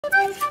Hari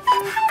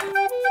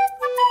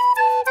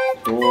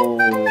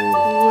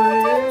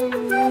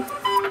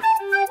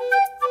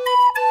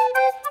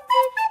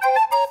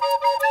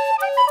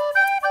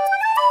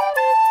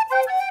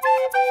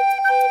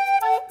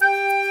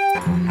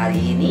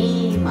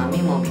ini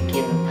Mami mau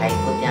bikin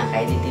paikut yang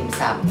kayak di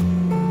dimsum.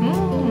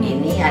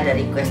 Ini ada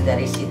request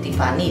dari si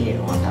Tiffany deh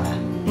kalau nggak salah.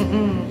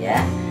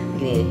 Ya,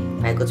 ini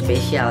paikut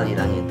spesial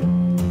bilang itu.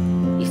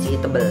 Isi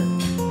tebel.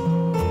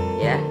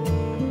 Ya.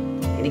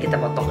 Ini kita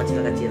potong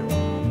kecil-kecil.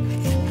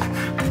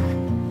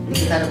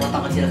 Ini kita udah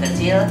potong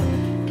kecil-kecil.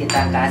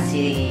 Kita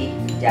kasih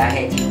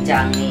jahe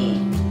cincang nih.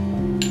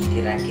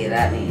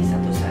 Kira-kira nih 1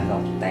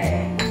 sendok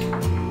teh.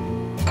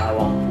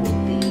 Bawang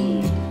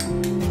putih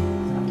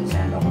 1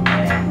 sendok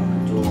teh.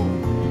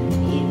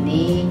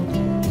 Ini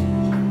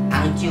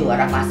angcu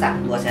arah masak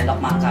 2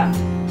 sendok makan.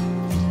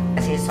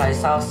 Kasih soy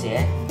sauce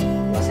ya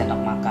 2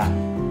 sendok makan.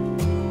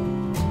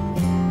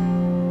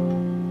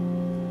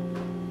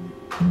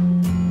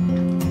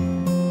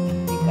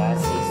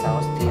 Dikasih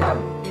saus tiram.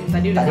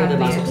 Tadi udah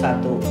masuk ya?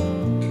 1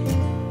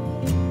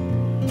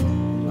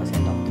 2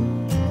 sendok.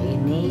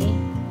 Ini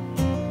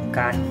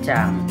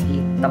kacang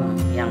hitam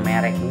yang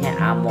mereknya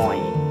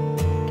Amoy.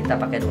 Kita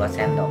pakai 2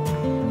 sendok.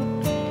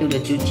 Ini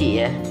udah cuci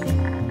ya.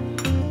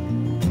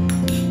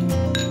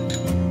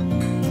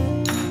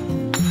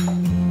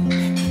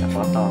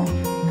 Potong.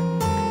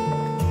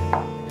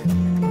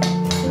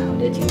 Nah,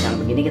 udah cincang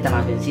begini kita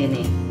masukin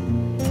sini.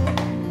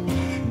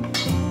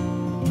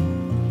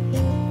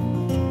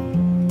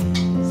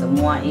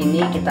 Semua ini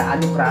kita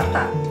aduk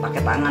rata,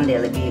 pakai tangan dia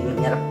lebih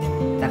menyerap.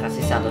 Kita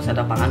kasih 1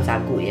 sendok makan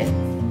sagu ya.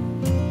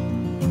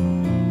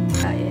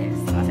 Nah ya,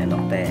 1/2 sendok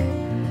teh.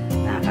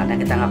 Nah karena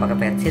kita nggak pakai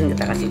petsin,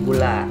 kita kasih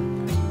gula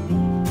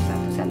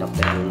 1 sendok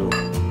teh dulu.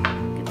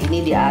 Ini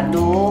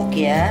diaduk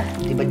ya,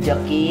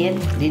 dibejekin,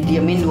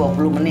 didiemin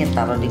 20 menit,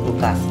 taruh di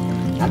kulkas.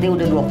 Nanti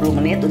udah 20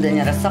 menit, udah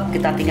nyeresep,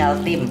 kita tinggal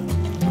tim.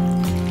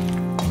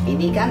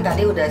 Ini kan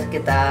tadi udah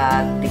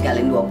kita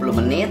tinggalin 20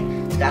 menit.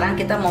 Sekarang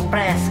kita mau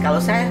press. Kalau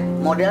saya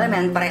modelnya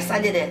main press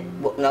aja deh,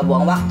 nggak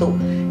buang waktu.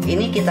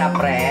 Ini kita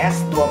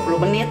press 20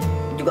 menit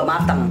juga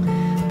mateng.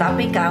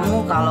 Tapi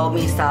kamu kalau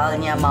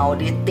misalnya mau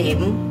di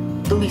tim,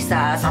 tuh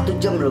bisa 1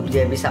 jam loh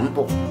dia bisa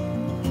empuk.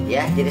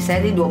 Ya, jadi saya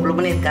di 20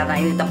 menit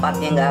karena ini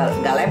tempatnya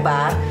nggak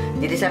lebar,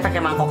 jadi saya pakai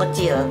mangkok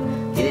kecil.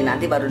 Jadi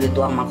nanti baru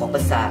dituang mangkok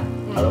besar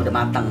kalau udah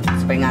matang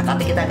supaya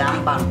ngangkatnya kita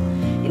gampang.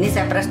 Ini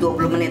saya press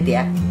 20 menit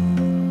ya.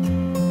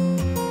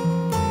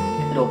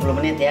 20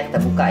 menit ya, kita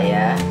buka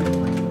ya.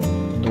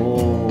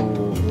 Tuh.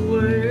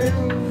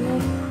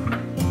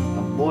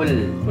 Ngebul.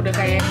 Udah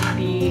kayak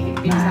di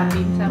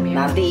dimsum ya.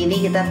 Nanti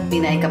ini kita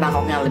pindahin ke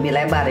mangkok yang lebih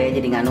lebar ya,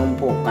 jadi nggak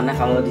numpuk. Karena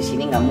kalau di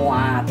sini nggak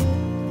muat.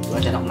 2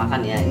 sendok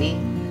makan ya.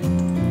 Ini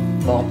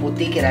bawang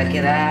putih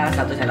kira-kira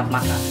 1 sendok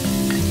makan.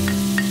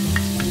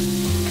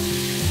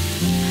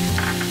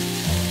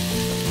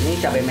 Ini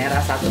cabai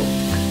merah 1.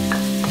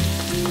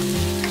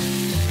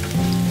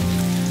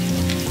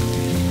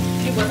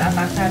 Ini buat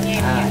atasannya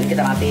ini. Nah, ini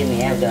kita matiin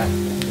ya, udah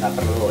nggak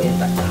perlu ya,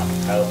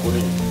 kalau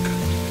kuning.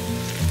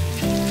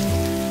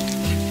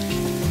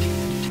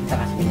 Kita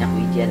kasih minyak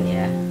wijen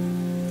ya,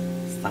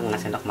 1/2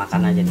 sendok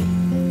makan aja nih.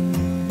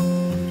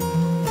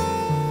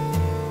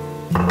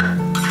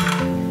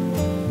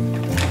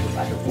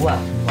 Wah,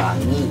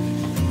 wangi.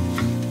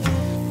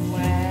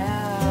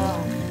 Wow.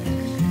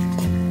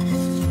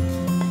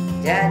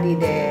 Jadi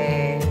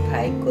deh,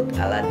 paikut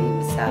ala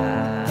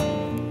dimsum.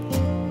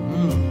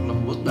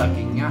 Lembut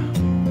dagingnya,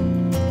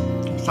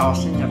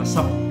 sausnya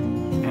nyeresep.